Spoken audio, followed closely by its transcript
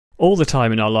All the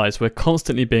time in our lives, we're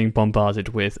constantly being bombarded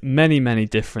with many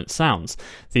different sounds.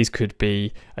 These could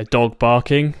be a dog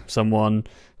barking, someone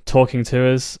talking to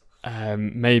us,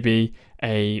 maybe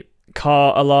a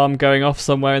car alarm going off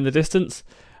somewhere in the distance.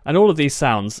 And all of these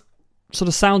sounds sort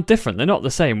of sound different. They're not the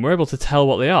same. We're able to tell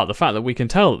what they are. The fact that we can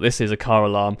tell that this is a car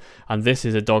alarm and this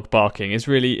is a dog barking is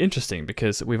really interesting,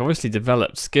 because we've obviously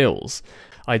developed skills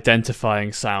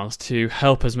identifying sounds to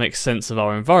help us make sense of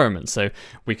our environment. So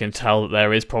we can tell that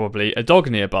there is probably a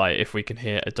dog nearby if we can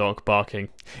hear a dog barking.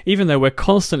 Even though we're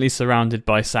constantly surrounded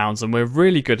by sounds and we're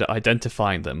really good at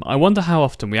identifying them, I wonder how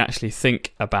often we actually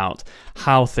think about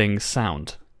how things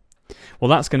sound. Well,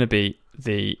 that's going to be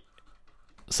the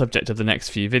subject of the next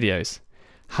few videos.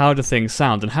 How do things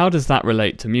sound, and how does that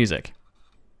relate to music?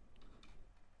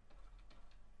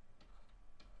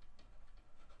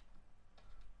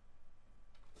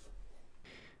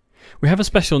 We have a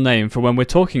special name for when we're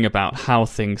talking about how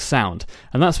things sound,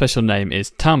 and that special name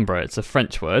is timbre. It's a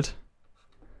French word.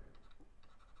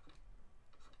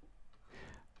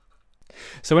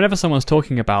 So whenever someone's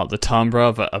talking about the timbre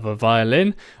of a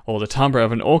violin or the timbre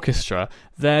of an orchestra,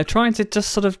 they're trying to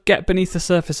just sort of get beneath the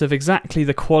surface of exactly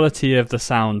the quality of the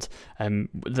sound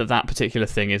that particular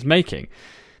thing is making.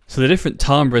 So the different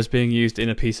timbres being used in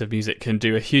a piece of music can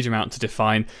do a huge amount to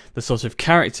define the sort of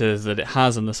characters that it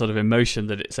has and the sort of emotion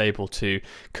that it's able to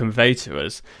convey to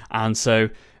us. And so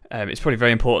it's probably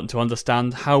very important to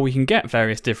understand how we can get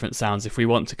various different sounds if we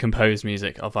want to compose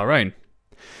music of our own.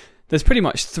 There's pretty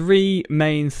much three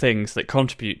main things that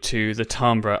contribute to the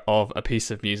timbre of a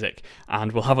piece of music,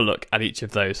 and we'll have a look at each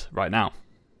of those right now.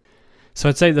 So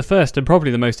I'd say the first and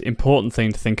probably the most important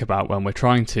thing to think about when we're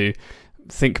trying to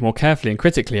think more carefully and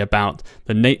critically about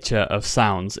the nature of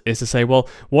sounds is to say, well,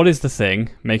 what is the thing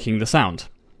making the sound?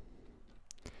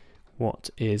 What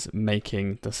is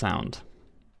making the sound?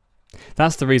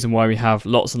 That's the reason why we have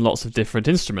lots and lots of different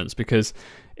instruments, because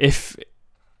if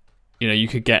you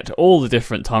could get all the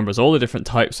different timbres, all the different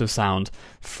types of sound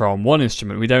from one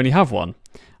instrument, we'd only have one.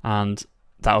 And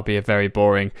that would be a very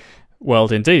boring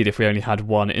world indeed if we only had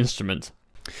one instrument.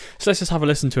 So let's just have a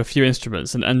listen to a few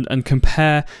instruments and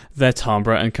compare their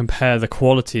timbre and compare the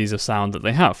qualities of sound that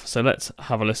they have. So let's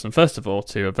have a listen first of all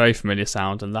to a very familiar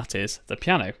sound, and that is the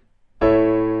piano.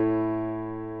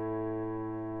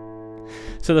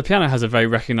 So the piano has a very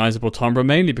recognisable timbre,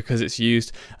 mainly because it's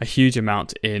used a huge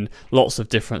amount in lots of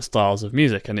different styles of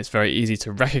music, and it's very easy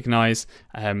to recognise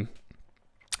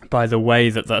by the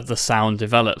way that the sound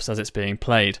develops as it's being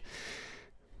played.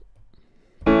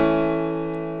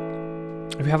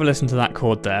 If we have a listen to that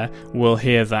chord there, we'll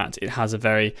hear that it has a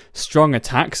very strong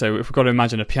attack. So if we've got to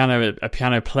imagine a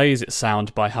piano plays its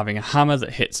sound by having a hammer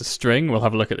that hits a string. We'll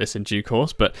have a look at this in due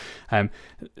course, but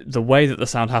the way that the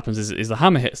sound happens is the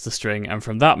hammer hits the string, and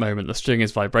from that moment the string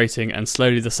is vibrating and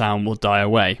slowly the sound will die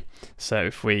away. So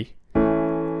if we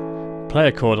play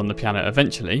a chord on the piano,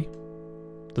 eventually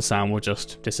the sound will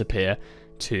just disappear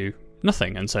to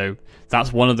nothing. And so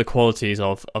that's one of the qualities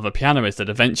of a piano, is that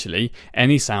eventually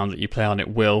any sound that you play on it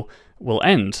will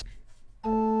end.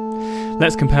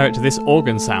 Let's compare it to this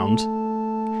organ sound,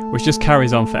 which just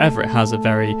carries on forever. It has a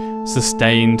very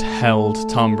sustained, held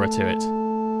timbre to it.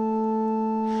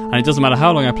 And it doesn't matter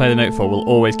how long I play the note for, we'll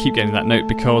always keep getting that note,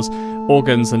 because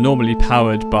organs are normally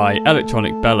powered by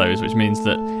electronic bellows, which means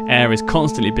that air is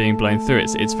constantly being blown through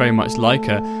it. It's very much like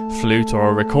a flute or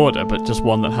a recorder, but just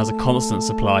one that has a constant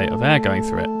supply of air going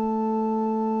through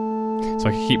it. So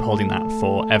I could keep holding that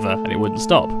forever and it wouldn't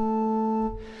stop.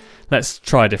 Let's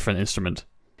try a different instrument.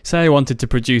 Say I wanted to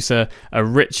produce a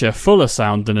richer, fuller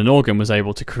sound than an organ was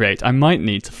able to create. I might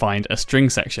need to find a string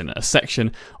section, a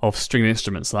section of stringed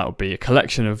instruments. So that would be a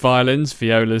collection of violins,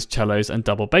 violas, cellos and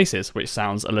double basses, which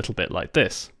sounds a little bit like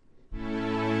this.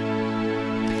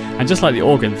 And just like the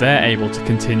organ, they're able to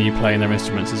continue playing their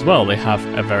instruments as well. They have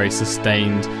a very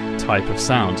sustained type of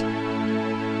sound.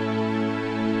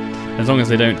 As long as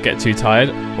they don't get too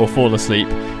tired or fall asleep,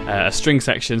 a string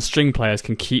section, string players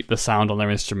can keep the sound on their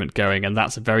instrument going, and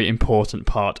that's a very important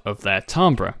part of their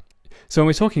timbre. So when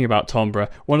we're talking about timbre,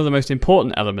 one of the most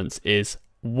important elements is,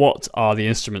 what are the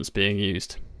instruments being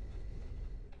used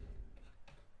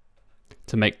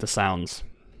to make the sounds?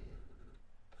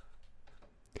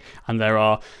 And there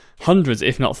are hundreds,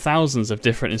 if not thousands, of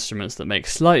different instruments that make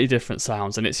slightly different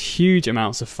sounds, and it's huge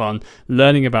amounts of fun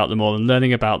learning about them all and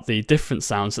learning about the different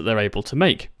sounds that they're able to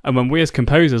make. And when we as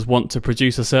composers want to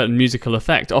produce a certain musical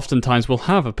effect, oftentimes we'll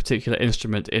have a particular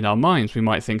instrument in our minds. We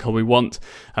might think, oh, we want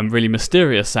a really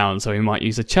mysterious sound, so we might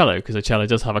use a cello, because a cello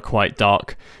does have a quite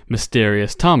dark,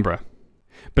 mysterious timbre.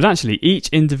 But actually, each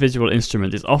individual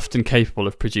instrument is often capable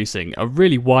of producing a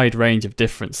really wide range of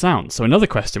different sounds. So another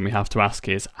question we have to ask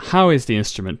is, how is the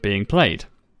instrument being played?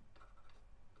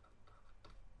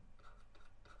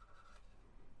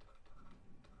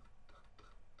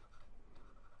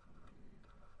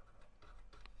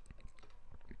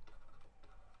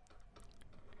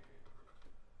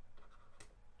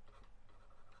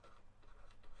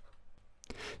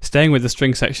 Staying with the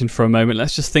string section for a moment,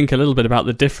 let's just think a little bit about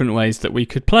the different ways that we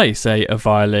could play, say, a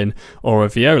violin or a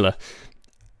viola.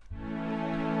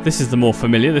 This is the more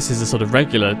familiar, this is a sort of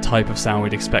regular type of sound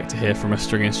we'd expect to hear from a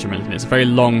string instrument, and it's a very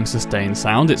long sustained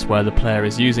sound. It's where the player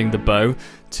is using the bow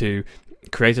to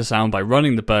create a sound by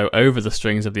running the bow over the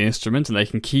strings of the instrument, and they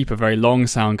can keep a very long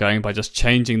sound going by just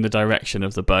changing the direction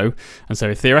of the bow, and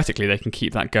so theoretically they can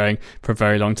keep that going for a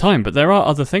very long time. But there are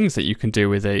other things that you can do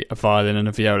with a violin and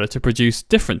a viola to produce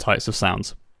different types of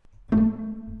sounds.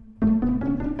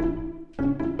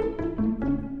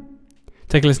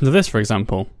 Take a listen to this, for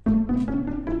example.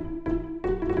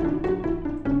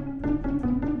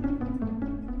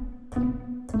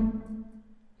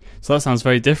 So that sounds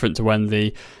very different to when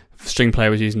the string player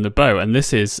was using the bow, and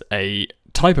this is a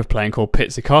type of playing called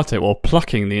pizzicato, or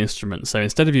plucking the instrument. So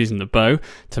instead of using the bow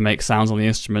to make sounds on the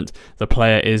instrument, the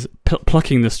player is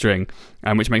plucking the string,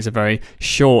 which makes a very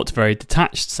short, very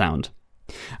detached sound.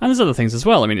 And there's other things as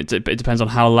well. I mean, it depends on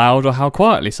how loud or how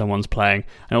quietly someone's playing,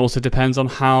 and it also depends on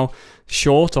how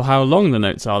short or how long the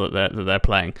notes are that they're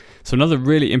playing. So another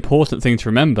really important thing to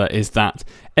remember is that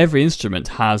every instrument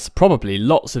has probably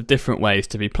lots of different ways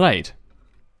to be played.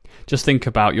 Just think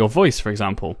about your voice, for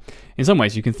example. In some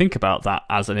ways, you can think about that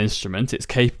as an instrument. It's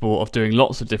capable of doing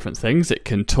lots of different things. It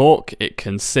can talk, it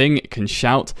can sing, it can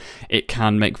shout, it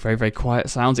can make very, very quiet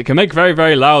sounds, it can make very,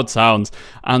 very loud sounds.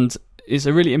 And it's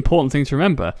a really important thing to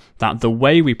remember that the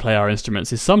way we play our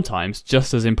instruments is sometimes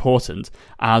just as important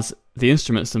as the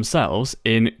instruments themselves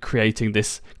in creating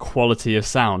this quality of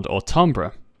sound, or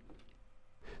timbre.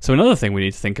 So another thing we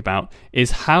need to think about is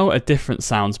how are different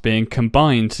sounds being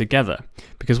combined together?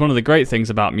 Because one of the great things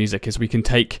about music is we can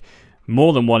take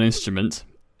more than one instrument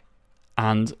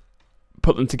and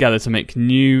put them together to make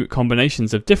new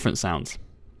combinations of different sounds.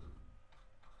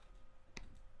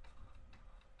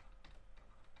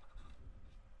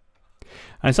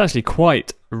 And it's actually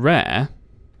quite rare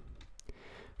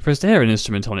for us to hear an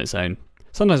instrument on its own.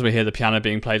 Sometimes we hear the piano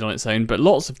being played on its own, but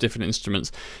lots of different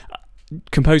instruments.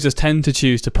 Composers tend to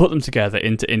choose to put them together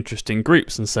into interesting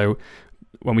groups, and so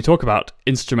when we talk about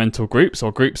instrumental groups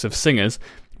or groups of singers,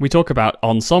 we talk about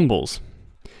ensembles.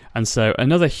 And so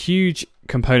another huge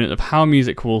component of how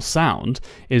music will sound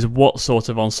is what sort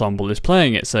of ensemble is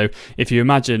playing it. So if you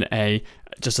imagine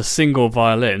just a single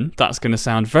violin, that's going to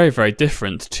sound very, very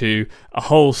different to a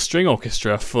whole string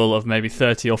orchestra full of maybe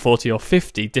 30 or 40 or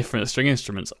 50 different string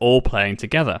instruments all playing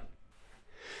together.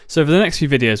 So for the next few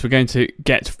videos, we're going to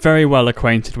get very well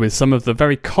acquainted with some of the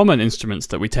very common instruments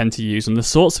that we tend to use and the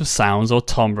sorts of sounds or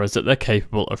timbres that they're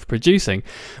capable of producing.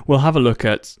 We'll have a look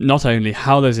at not only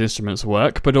how those instruments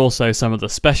work, but also some of the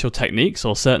special techniques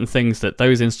or certain things that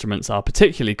those instruments are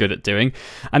particularly good at doing.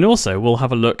 And also we'll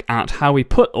have a look at how we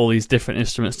put all these different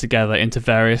instruments together into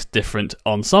various different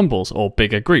ensembles or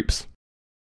bigger groups.